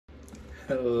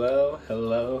Hello,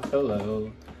 hello,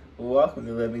 hello. Welcome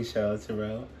to Living Show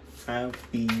Tarot. I'm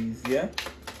Feesia.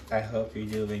 I hope you're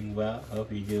doing well.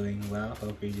 Hope you're doing well.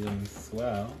 Hope you're doing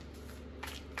swell.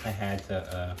 I had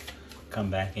to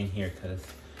come back in here because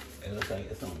it looks like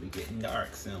it's going to be getting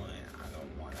dark soon. I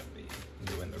don't want to be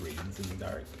doing the readings in the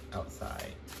dark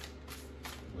outside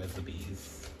with the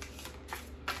bees.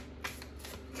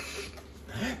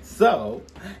 So,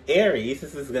 Aries,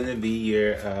 this is going to be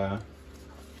your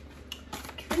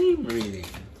dream reading.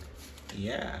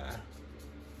 Yeah.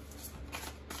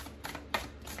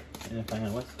 And find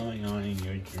out what's going on in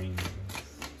your dreams.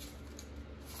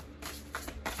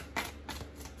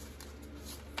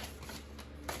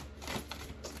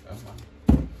 Oh,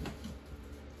 wow.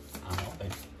 I'm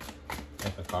hoping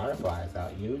if a card flies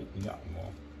out, you got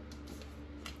more.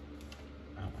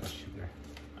 I don't want to shoot her.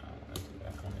 I don't want to do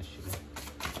that. I want to shoot her.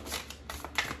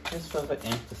 Just for the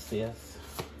emphasis.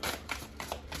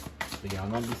 So y'all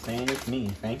gonna be saying it's me.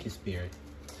 Thank you, Spirit.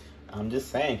 I'm just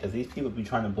saying, because these people be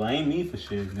trying to blame me for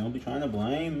shit. They don't be trying to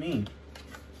blame me.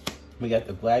 We got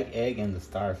the black egg and the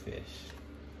starfish.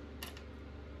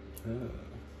 Ooh.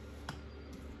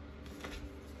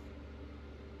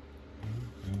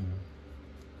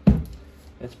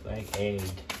 This black egg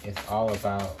is all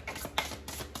about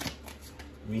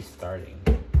restarting.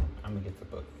 I'm gonna get the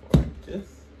book for it. Just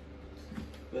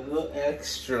a little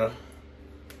extra.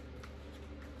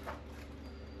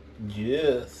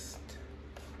 Just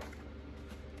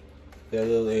a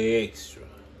little extra.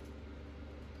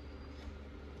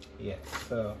 Yes,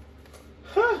 so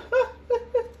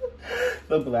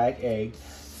the black egg,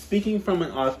 speaking from an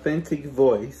authentic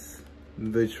voice,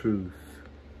 the truth.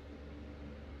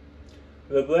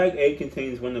 The black egg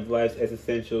contains one of life's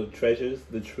existential treasures,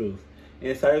 the truth.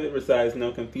 Inside of it resides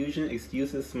no confusion,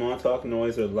 excuses, small talk,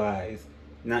 noise, or lies.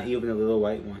 Not even the little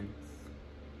white ones.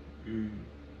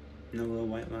 No little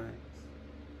white lies.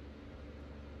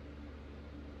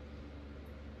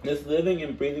 This living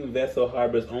and breathing vessel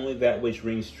harbors only that which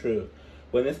rings true.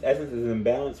 When this essence is in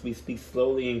balance, we speak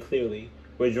slowly and clearly.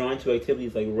 We're drawn to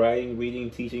activities like writing,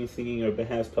 reading, teaching, singing, or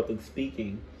perhaps public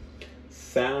speaking.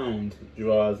 Sound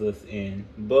draws us in.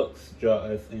 Books draw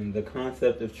us in. The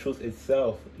concept of truth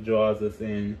itself draws us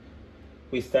in.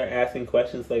 We start asking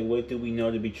questions like, what do we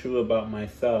know to be true about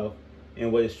myself,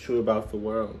 and what is true about the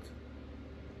world?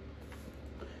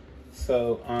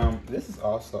 So, this is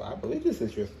also, I believe this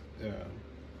is your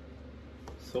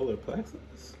solar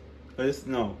plexus. But it's,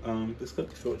 no, this could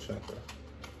be throat chakra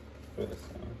for this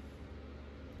one.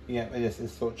 Yeah, it is.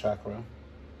 It's throat chakra.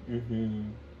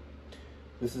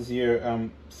 This is your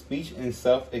speech and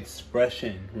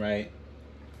self-expression, right?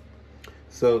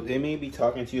 So they may be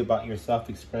talking to you about your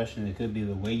self-expression. It could be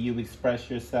the way you express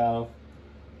yourself.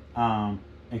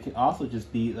 It could also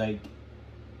just be like,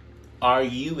 are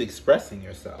you expressing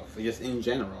yourself? Just in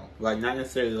general. Like, not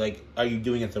necessarily like, are you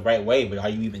doing it the right way, but are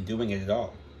you even doing it at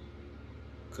all?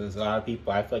 Because a lot of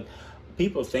people, I feel like,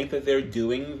 people think that they're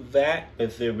doing that,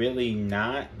 but they're really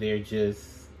not. They're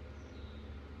just...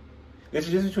 There's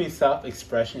a difference between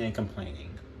self-expression and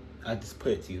complaining. I'll just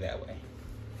put it to you that way.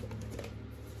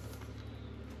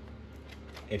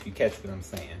 If you catch what I'm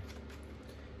saying.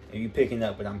 If you're picking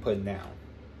up what I'm putting down.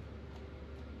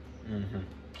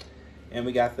 And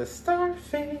we got the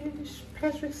starfish,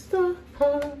 Patrick Star.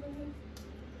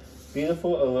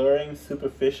 Beautiful, alluring,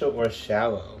 superficial, or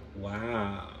shallow.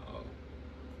 Wow.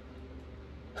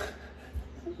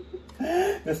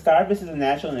 The starfish is a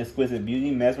natural and exquisite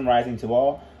beauty, mesmerizing to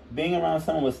all. Being around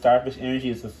someone with starfish energy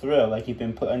is a thrill, like you've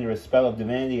been put under a spell of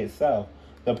divinity itself.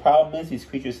 The problem is these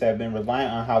creatures have been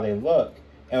reliant on how they look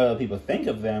and what other people think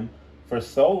of them for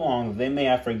so long they may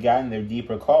have forgotten their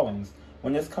deeper callings.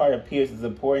 When this card appears, it's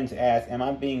important to ask, am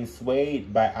I being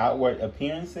swayed by outward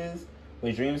appearances?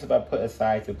 With dreams about put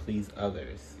aside to please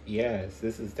others? Yes,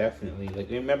 this is definitely,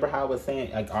 like, remember how I was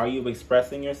saying, like, are you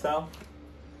expressing yourself?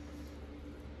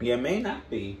 Yeah, it may not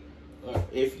be.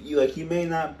 If you, like, you may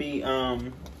not be,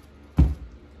 in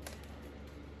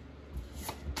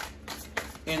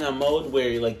a mode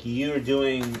where, like, you're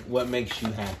doing what makes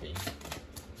you happy.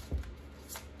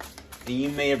 And you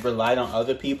may have relied on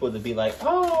other people to be like,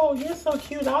 oh, you're so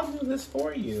cute, I'll do this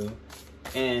for you.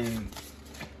 And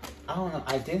I don't know,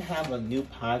 I did have a new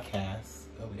podcast.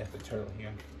 Oh, we got the turtle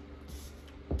here.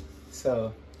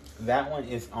 So that one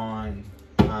is on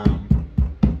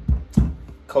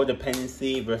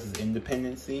codependency versus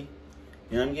independency.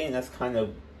 And I'm getting that's kind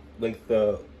of like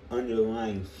the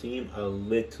underlying theme a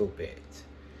little bit.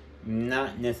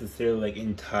 Not necessarily like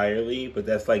entirely, but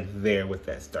that's like there with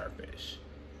that starfish.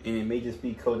 And it may just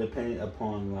be codependent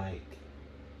upon like,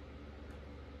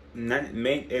 not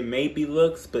it may be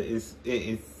looks, but it's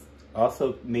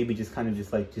Also, maybe just kind of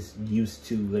just used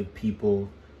to like people,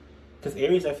 because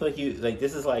Aries, I feel like you like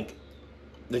this is like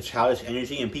the childish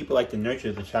energy, and people like to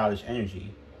nurture the childish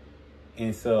energy,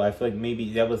 and so I feel like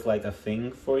maybe that was like a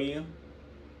thing for you,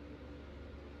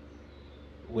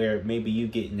 where maybe you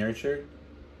get nurtured,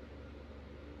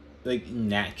 like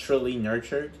naturally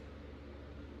nurtured,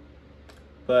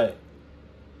 but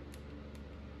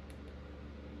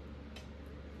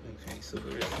okay. So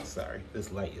sorry,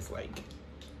 this light is like.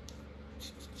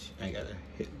 I gotta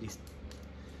hit these.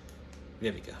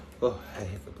 There we go. Oh, I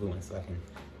hit the blue one so I can.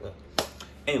 Well,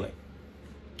 anyway,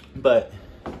 but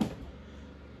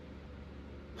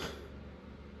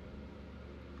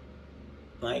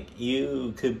like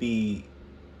you could be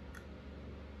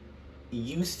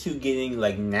used to getting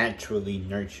like naturally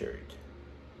nurtured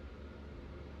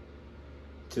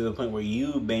to the point where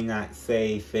you may not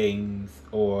say things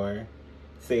or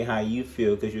say how you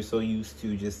feel because you're so used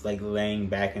to just like laying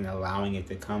back and allowing it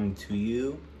to come to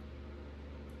you,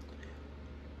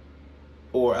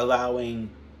 or allowing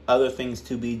other things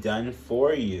to be done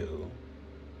for you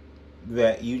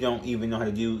that you don't even know how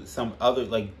to do some other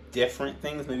like different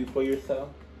things maybe for yourself.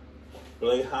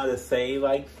 Like how to say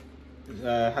that.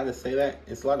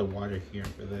 It's a lot of water here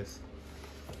for this.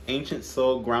 Ancient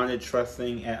soul, grounded,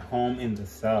 trusting, at home in the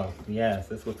self. Yes,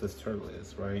 that's what this turtle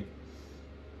is, right?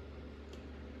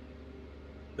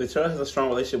 The turtle has a strong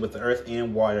relationship with the earth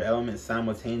and water elements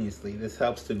simultaneously. This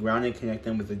helps to ground and connect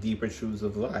them with the deeper truths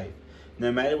of life.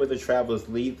 No matter where the travelers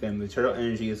lead them, the turtle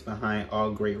energy is behind all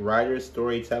great writers,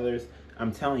 storytellers.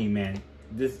 I'm telling you, man,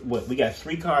 we got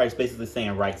 3 cards basically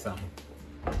saying write something.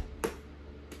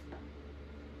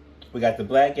 We got the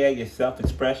black egg, your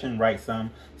self-expression, write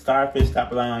some. Starfish, stop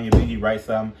relying on your beauty, write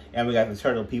some. And we got the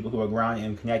turtle, people who are grounded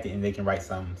and connected and they can write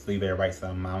some. So you better write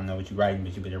some. I don't know what you're writing,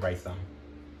 but you better write some.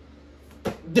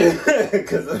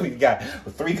 Because we got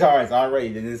 3 cards already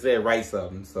that didn't say write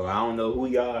something. So I don't know who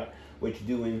you are, what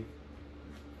you're doing,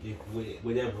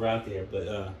 whatever out there,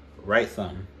 but write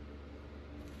something.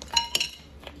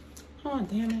 Oh,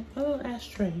 damn it. A little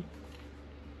ashtray.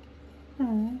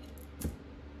 Oh,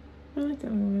 I like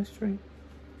that little ashtray.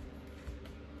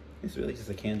 It's really just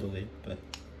a candle lid, but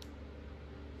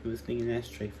it was being an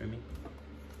ashtray for me.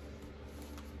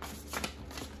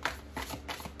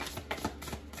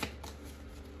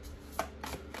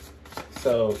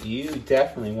 So you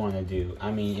definitely want to do, I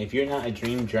mean, if you're not a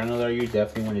dream journaler, you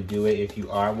definitely want to do it. If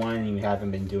you are one and you haven't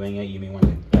been doing it, you may want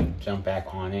to like jump back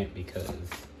on it, because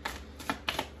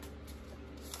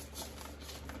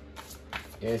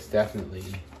it's definitely,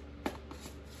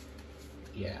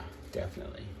 yeah,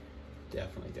 definitely.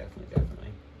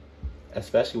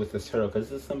 Especially with this turtle, because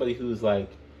this is somebody who's like,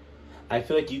 I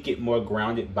feel like you get more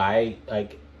grounded by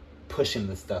like pushing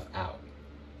the stuff out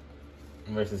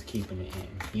versus keeping it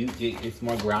in. It's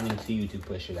more grounding to you to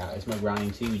push it out. It's more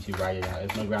grounding to you to write it out.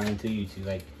 It's more grounding to you to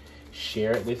like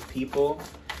share it with people.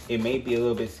 It may be a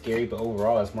little bit scary, but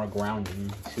overall it's more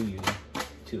grounding to you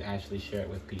to actually share it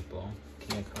with people.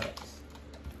 King of Cups.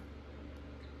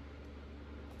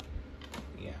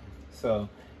 Yeah. So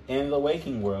in the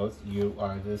waking world, you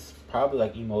are this probably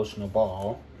like emotional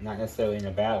ball, not necessarily in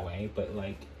a bad way, but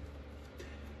like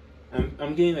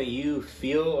I'm getting that you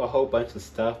feel a whole bunch of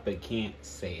stuff but can't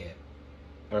say it,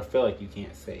 or feel like you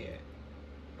can't say it,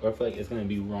 or feel like it's gonna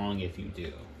be wrong if you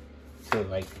do, to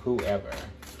like whoever.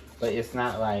 But it's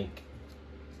not like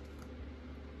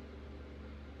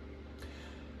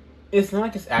it's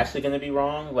actually gonna be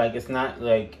wrong. Like it's not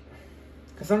like,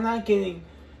 because I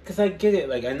get it.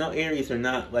 Like I know Aries are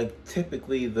not like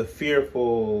typically the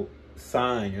fearful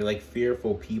sign or like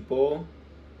fearful people.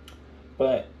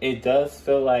 But it does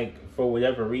feel like, for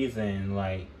whatever reason,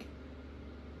 like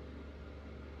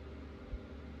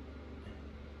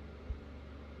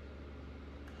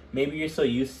maybe you're so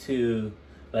used to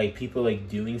like people like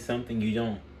doing something, you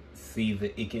don't see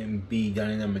that it can be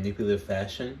done in a manipulative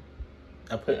fashion.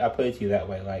 I put it to you that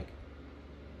way, like,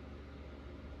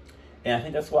 and I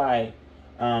think that's why,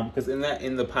 because in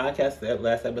the podcast, that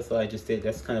last episode I just did,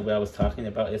 that's kind of what I was talking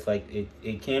about. It's like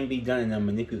it can be done in a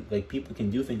manipulative, like people can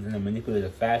do things in a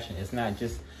manipulative fashion. It's not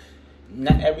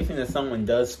everything that someone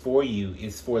does for you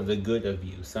is for the good of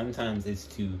you. Sometimes it's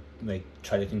to like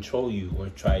try to control you or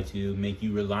try to make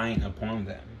you reliant upon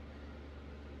them.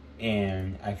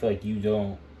 And I feel like you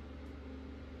don't.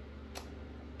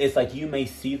 It's like you may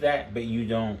see that, but you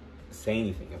don't say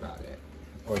anything about it,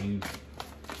 or you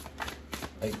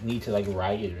like need to like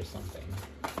write it or something,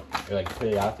 or like put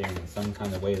it out there in some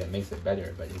kind of way that makes it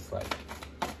better. But it's like,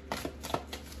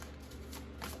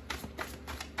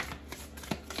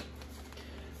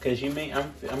 Because you may,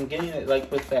 I'm getting it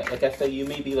like with that, like I said, you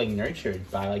may be like nurtured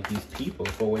by like these people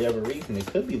for whatever reason. It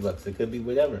could be looks, it could be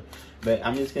whatever. But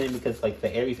I'm just getting, because like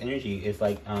the Aries energy is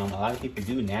like, a lot of people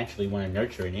do naturally want to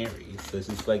nurture an Aries. So it's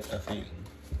just like a thing.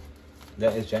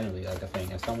 That is generally like a thing.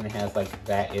 If someone has like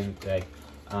that in like,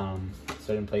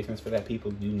 certain placements for that, people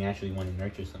do naturally want to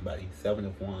nurture somebody. 7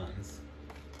 of Wands.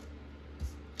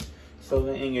 So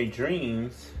then in your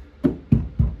dreams,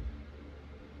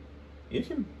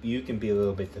 you can be a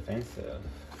little bit defensive.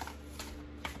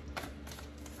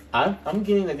 I'm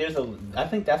getting that I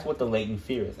think that's what the latent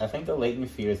fear is. I think the latent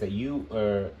fear is that you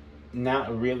are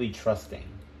not really trusting.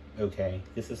 Okay,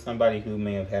 this is somebody who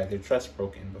may have had their trust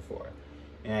broken before,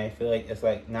 and I feel like it's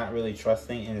like not really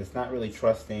trusting, and it's not really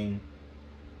trusting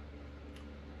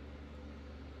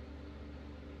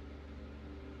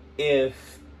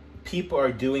if people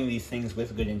are doing these things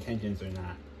with good intentions or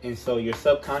not. And so your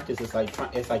subconscious is like,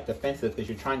 it's like defensive because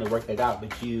you're trying to work that out,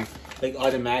 but you like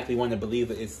automatically want to believe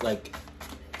that it's like,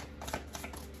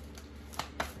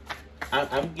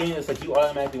 I'm getting this, like you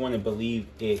automatically want to believe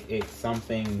it's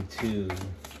something to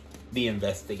be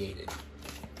investigated.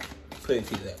 Put it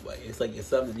to you that way. It's like it's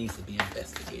something that needs to be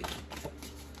investigated.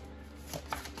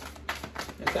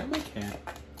 Is that my cat?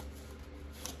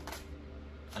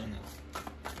 I know.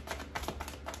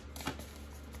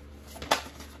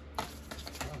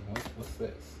 What's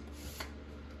this?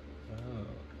 Oh,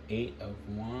 8 of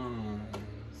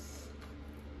Wands.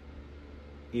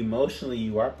 Emotionally,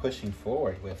 you are pushing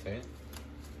forward with it.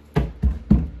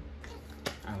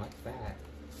 I like that.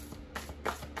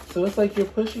 So it's like you're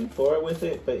pushing forward with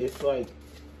it, but it's like,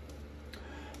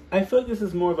 I feel like this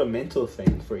is more of a mental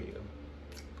thing for you.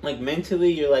 Like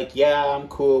mentally, you're like, yeah, I'm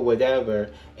cool,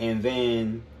 whatever. And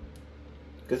then,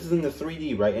 this is in the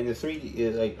 3D, right? And the 3D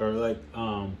is like, or like,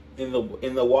 in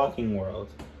the walking world,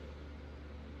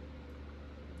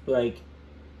 like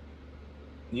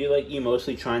you're like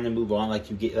emotionally trying to move on,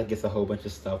 like you get like it's a whole bunch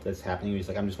of stuff that's happening, you're just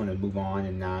like, I'm just going to move on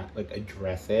and not like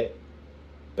address it.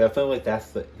 But I feel like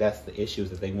that's the issue, is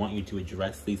that they want you to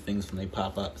address these things when they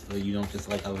pop up, so that you don't just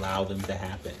like allow them to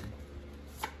happen.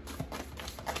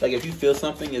 Like if you feel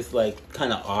something is like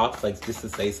kind of off, like just to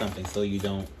say something so you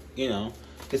don't, you know,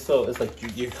 just so it's like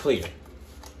you're clear,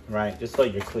 right? Just so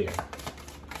you're clear.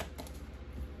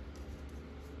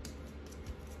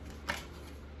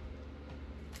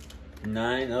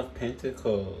 Nine of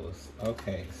Pentacles.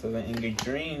 Okay, so then in your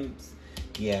dreams,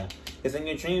 yeah, because in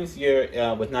your dreams, you're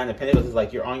with 9 of Pentacles, it's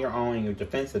like you're on your own and you're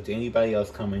defensive to anybody else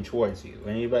coming towards you,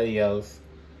 anybody else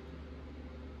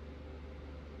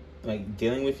like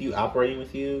dealing with you, operating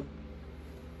with you.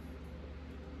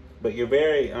 But you're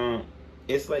very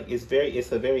it's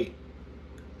a very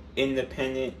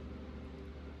independent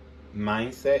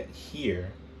mindset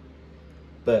here,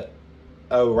 but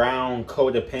around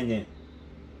codependent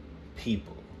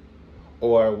people,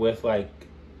 or with like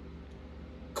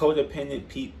codependent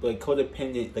people, like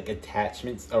codependent like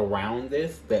attachments around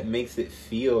this, that makes it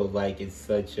feel like it's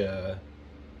such a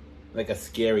like a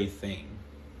scary thing.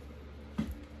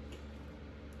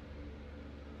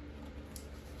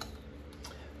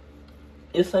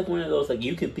 It's like one of those, like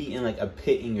you could be in like a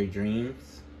pit in your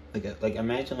dreams, like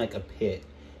imagine like a pit,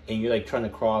 and you're like trying to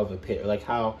crawl out of a pit, or like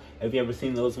how, have you ever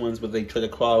seen those ones where they try to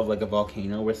crawl out of like a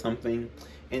volcano or something?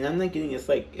 And I'm not getting, it's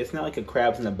like, it's not like a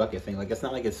crabs in a bucket thing. Like, it's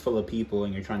not like it's full of people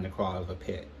and you're trying to crawl out of a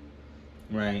pit,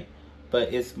 right?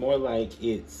 But it's more like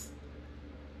it's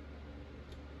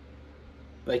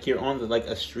like you're on like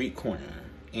a street corner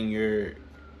and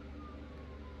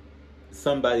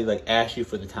somebody like asks you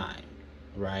for the time,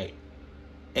 right?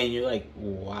 And you're like,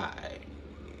 why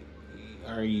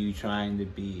are you trying to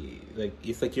be like,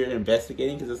 it's like you're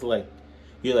investigating, because it's like,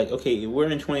 you're like, okay, we're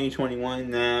in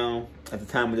 2021 now. At the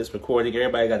time of this recording,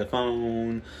 everybody got a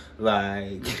phone.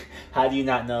 Like, how do you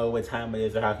not know what time it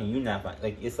is, or how can you not find?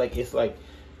 Like, it's like.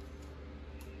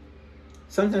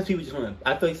 Sometimes people just want to.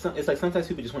 I feel like it's like sometimes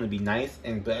people just want to be nice,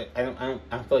 but I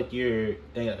feel like you're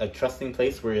in a trusting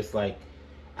place where it's like,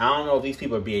 I don't know if these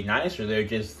people are being nice or they're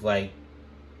just like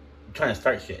trying to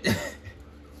start shit.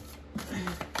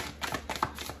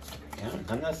 Yeah,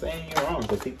 I'm not saying you're wrong,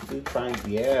 but people do try.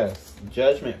 Yes,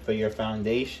 judgment for your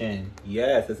foundation.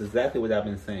 Yes, that's exactly what I've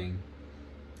been saying.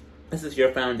 This is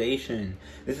your foundation.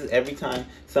 This is every time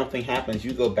something happens,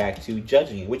 you go back to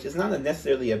judging it, which is not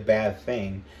necessarily a bad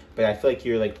thing, but I feel like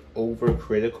you're like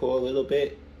overcritical a little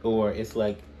bit, or it's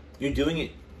like you're doing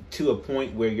it to a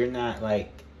point where you're not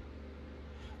like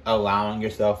allowing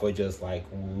yourself to just like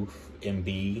woof and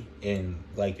be, and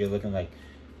like you're looking like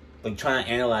trying to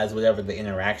analyze whatever the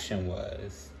interaction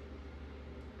was.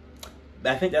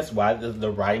 I think that's why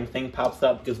the writing thing pops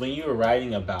up, because when you're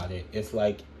writing about it, it's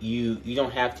like you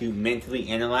don't have to mentally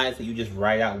analyze it. You just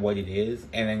write out what it is,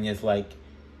 and then it's like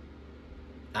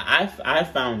I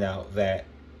found out that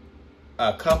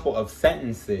a couple of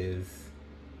sentences,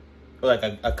 or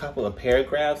like a couple of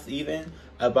paragraphs even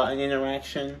about an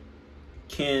interaction,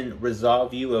 can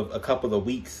resolve you of a couple of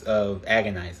weeks of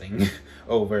agonizing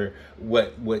over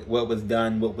what was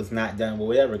done, what was not done,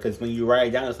 whatever. Because when you write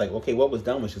it down, it's like, okay, what was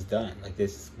done was just done. Like,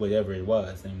 this, whatever it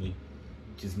was, and we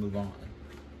just move on.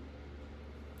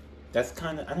 That's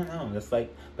kind of, I don't know. That's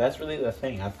like, that's really the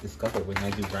thing I've discovered when I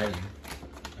do writing.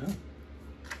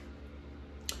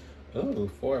 Oh,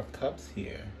 4 of Cups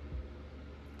here.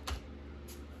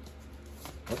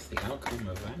 What's the outcome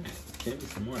of that? Tell me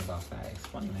some more about that.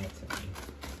 Explain that to me.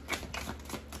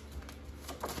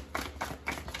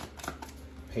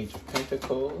 Page of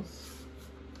Pentacles.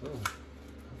 Ooh,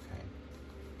 okay.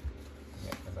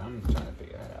 Yeah, because I'm trying to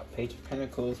figure that out. Page of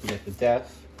Pentacles. We got the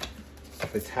Death,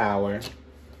 the Tower,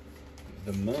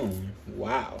 the Moon.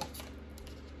 Wow.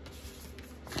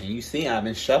 And you see, I've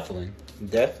been shuffling.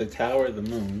 Death, the Tower, the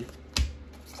Moon.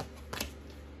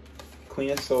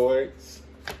 Queen of Swords.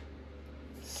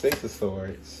 6 of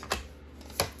Swords.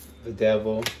 The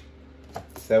Devil.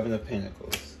 7 of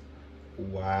Pentacles.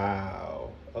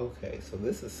 Wow. Okay, so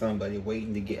this is somebody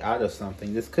waiting to get out of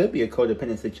something. This could be a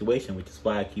codependent situation, which is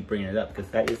why I keep bringing it up,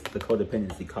 because that is the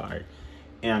codependency card.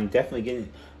 And I'm definitely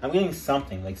getting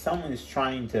something. Like, someone is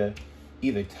trying to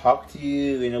either talk to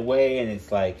you in a way, and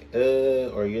it's like,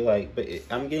 or you're like,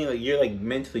 I'm getting like, you're like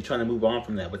mentally trying to move on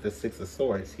from that with the 6 of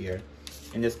Swords here.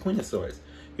 And this Queen of Swords.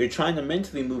 You're trying to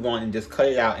mentally move on and just cut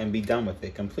it out and be done with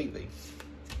it completely.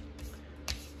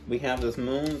 We have this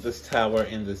Moon, this Tower,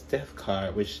 and this Death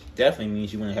card, which definitely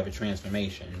means you want to have a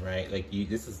transformation, right? Like,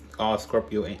 this is all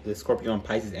Scorpio and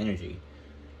Pisces energy.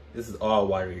 This is all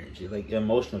water energy, like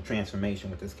emotional transformation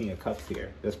with this King of Cups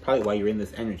here. That's probably why you're in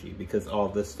this energy, because all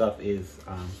this stuff is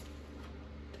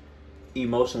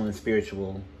emotional and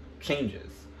spiritual changes.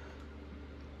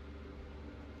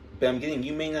 But I'm getting,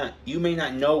 you may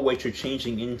not know what you're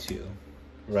changing into,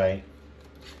 right?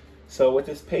 So with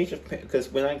this Page of, because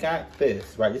when I got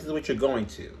this, right, this is what you're going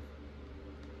to.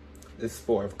 This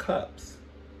 4 of Cups.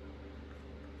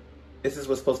 This is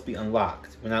what's supposed to be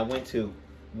unlocked. When I went to,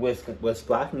 what's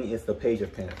blocking it is the Page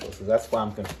of Pentacles. So that's why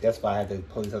I had to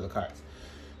pull these other cards.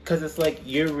 Because it's like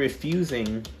you're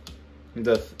refusing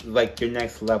your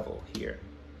next level here.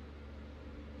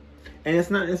 And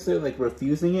it's not necessarily like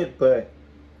refusing it, but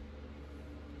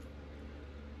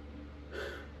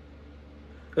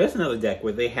there's another deck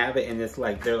where they have it and it's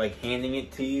like they're like handing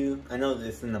it to you. I know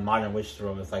this in the Modern Witch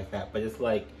Tarot it's like that, but it's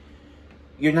like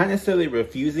you're not necessarily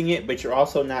refusing it, but you're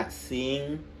also not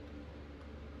seeing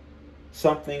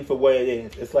something for what it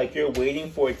is. It's like you're waiting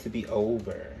for it to be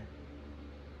over.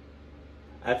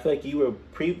 I feel like you were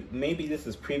maybe this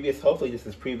is previous, hopefully this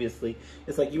is previously.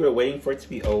 It's like you were waiting for it to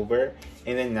be over,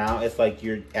 and then now it's like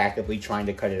you're actively trying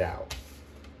to cut it out.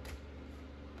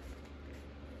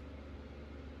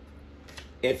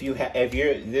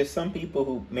 There's some people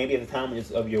who maybe at the time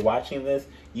of you're watching this,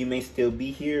 you may still be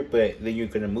here, but then you're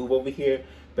gonna move over here.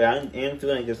 But I am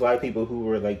feeling like there's a lot of people who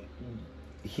were like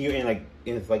here and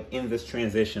in this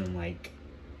transition, like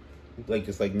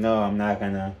just like, no, I'm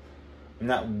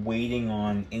not waiting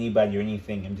on anybody or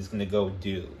anything. I'm just gonna go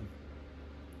do.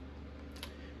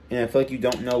 And I feel like you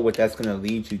don't know what that's gonna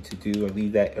lead you to do, or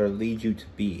lead you to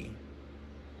be.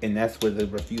 And that's where the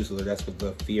refusal, or that's where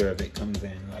the fear of it comes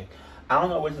in. Like, I don't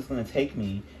know where this is going to take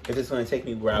me. If it's going to take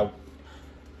me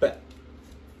but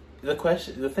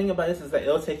the thing about this is that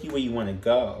it'll take you where you want to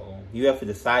go. You have to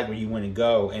decide where you want to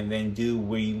go, and then do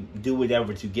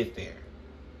whatever to get there,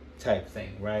 type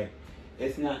thing, right?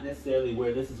 It's not necessarily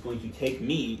where this is going to take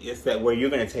me. It's that where you're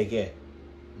going to take it.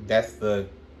 That's the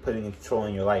putting in control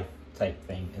in your life type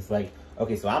thing. It's like,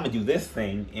 okay, so I'm gonna do this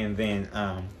thing, and then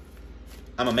I'm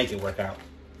gonna make it work out.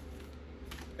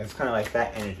 It's kind of like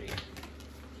that energy.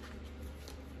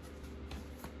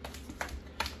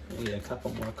 We get a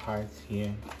couple more cards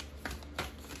here.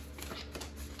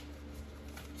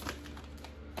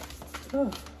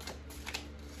 Oh.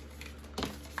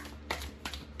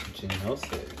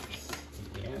 Genosis.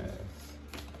 Yes.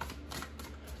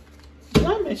 Did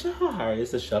I mention how hard it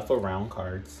is to shuffle around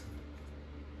cards?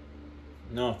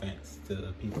 No offense to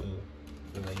the people,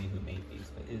 the lady who made these,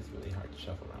 but it is really hard to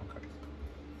shuffle around cards.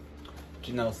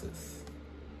 Genosis.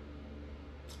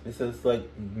 This is like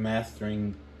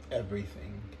mastering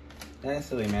everything. Not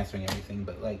necessarily mastering everything,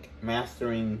 but like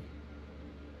mastering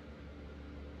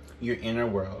your inner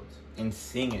world and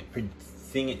seeing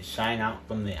it shine out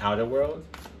from the outer world.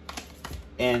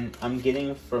 And I'm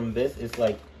getting from this, it's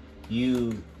like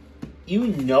you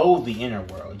know the inner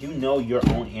world. You know your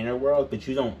own inner world, but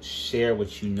you don't share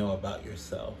what you know about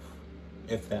yourself,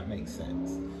 if that makes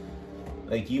sense.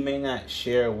 Like, you may not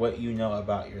share what you know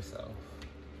about yourself.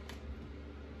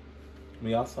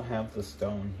 We also have the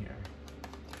stone here.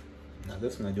 Now,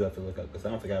 this one I do have to look up, because I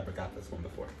don't think I ever got this one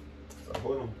before. So,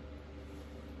 hold on.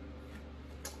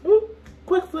 Ooh,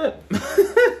 quick flip.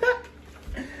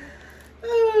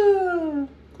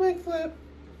 Quick flip.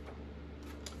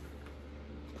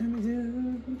 Let me do.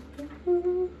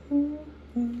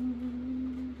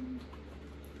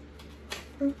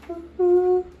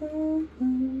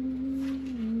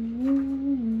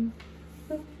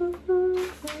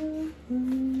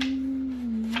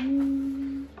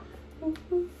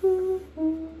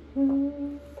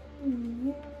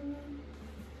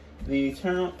 The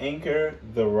eternal anchor,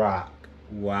 the rock.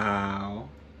 Wow.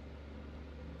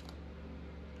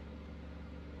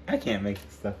 I can't make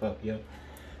this stuff up, yo.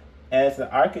 As an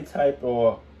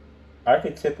archetypical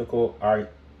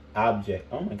object.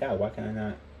 Oh my God, why can I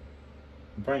not?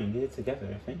 Brain, get it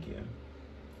together. Thank you.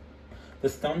 The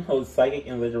stone holds psychic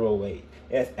and literal weight.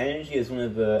 Its energy is one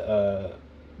of the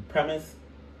premise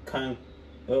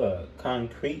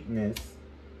concreteness.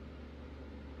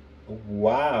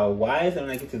 Wow, why is it when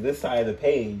I get to this side of the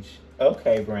page?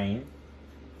 Okay, brain.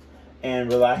 And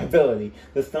reliability.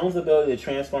 The stone's ability to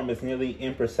transform is nearly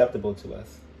imperceptible to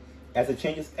us. As it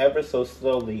changes ever so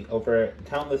slowly over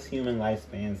countless human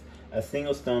lifespans, a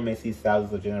single stone may see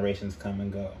thousands of generations come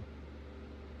and go.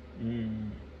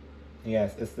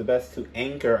 Yes, it's the best to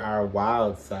anchor our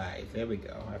wild side. There we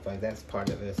go. I feel like that's part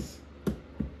of this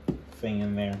thing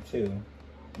in there too.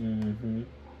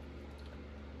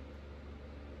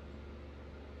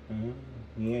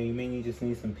 Yeah, you may just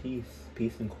need some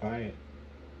peace and quiet.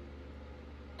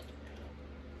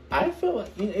 I feel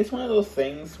like it's one of those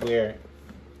things where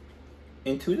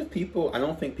intuitive people, I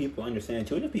don't think people understand.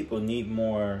 Intuitive people need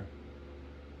more,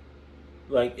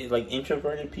 like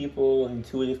introverted people,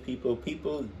 intuitive people.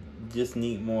 People just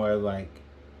need more like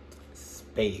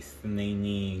space than they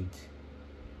need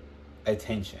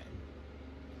attention.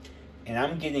 And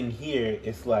I'm getting here,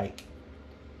 it's like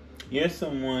you're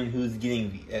someone who's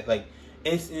getting like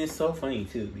it's so funny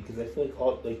too, because I feel like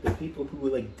all like the people who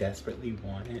like desperately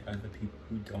want it are the people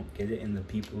who don't get it, and the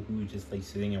people who are just like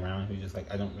sitting around who just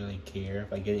like, I don't really care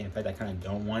if I get it. In fact, I kind of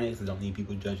don't want it, so I don't need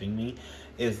people judging me.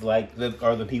 Is like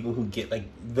are the people who get like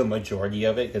the majority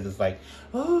of it, because it's like,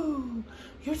 oh,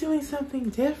 you're doing something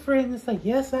different. It's like,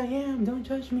 yes, I am. Don't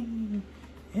judge me.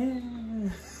 Yeah.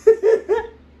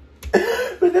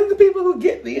 But then the people who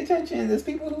get the attention, there's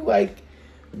people who like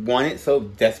want it so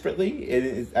desperately. It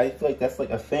is. I feel like that's like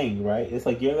a thing, right? It's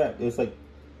like you're that. It's like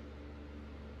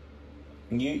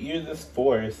you're this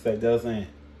force that doesn't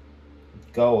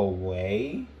go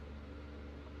away,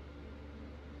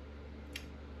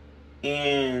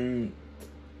 and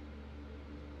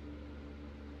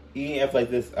you have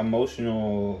like this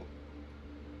emotional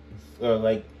or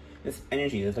like this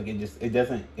energy. It's like it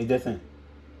doesn't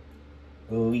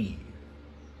leave,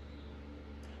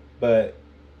 but.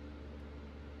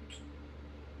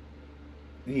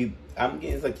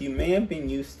 It's like you may have been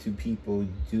used to people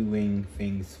doing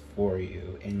things for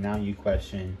you, and now you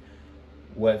question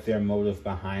what their motive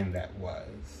behind that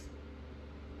was.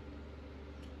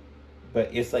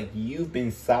 But it's like you've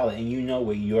been solid, and you know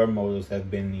what your motives have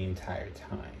been the entire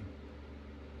time.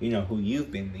 You know who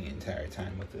you've been the entire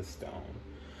time with this stone.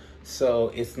 So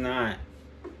it's not...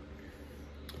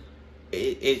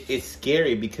 It's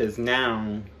scary, because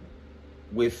now,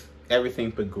 with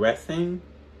everything progressing...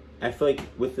 I feel like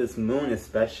with this moon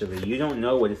especially, you don't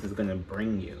know what this is going to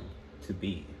bring you to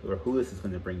be, or who this is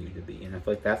going to bring you to be. And I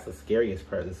feel like that's the scariest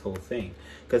part of this whole thing.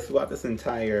 Because throughout this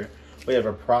entire,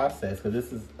 whatever process, because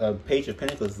this is a Page of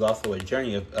Pentacles is also a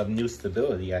journey of new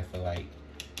stability, I feel like.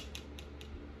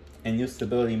 And new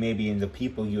stability maybe in the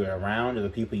people you're around, or the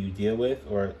people you deal with,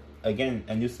 or, again,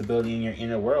 a new stability in your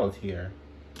inner world here.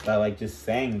 By, like, just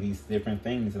saying these different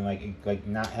things and, like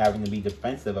not having to be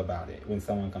defensive about it when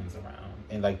someone comes around.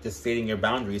 And, like, just stating your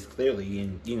boundaries clearly.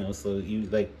 And, you know, so you,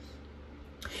 like...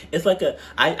 It's like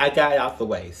I got it out the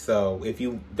way. So, if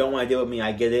you don't want to deal with me,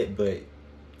 I get it. But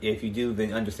if you do,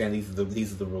 then understand these are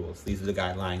the rules. These are the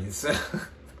guidelines.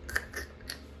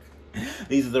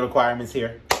 These are the requirements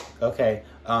here. Okay.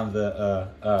 On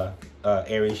the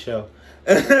Aries show.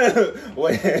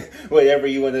 whatever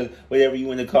you want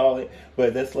to call it.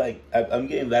 But that's like... I'm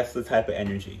getting... That's the type of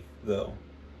energy, though.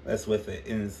 That's with it.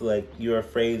 And it's like you're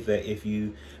afraid that if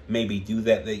you maybe do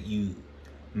that you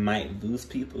might lose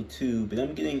people too. But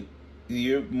I'm getting,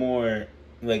 you're more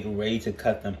like ready to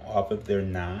cut them off if they're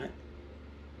not.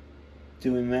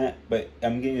 doing that, but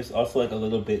I'm getting just also like a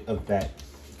little bit of that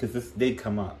because this did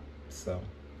come up. So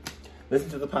listen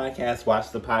to the podcast,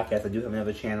 watch the podcast. I do have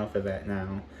another channel for that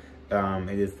now.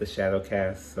 It is the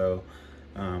Shadowcast. So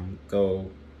go.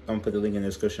 I'm gonna put the link in the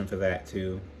description for that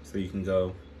too, so you can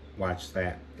go watch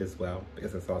that as well,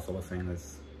 because it's also a thing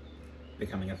that's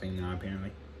becoming a thing now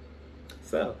apparently.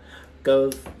 So go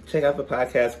check out the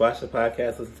podcast, watch the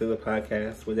podcast, listen to the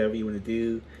podcast, whatever you want to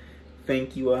do.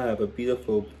 Thank you all. Have a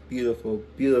beautiful, beautiful,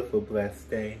 beautiful, blessed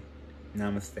day.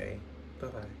 Namaste.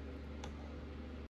 Bye-bye.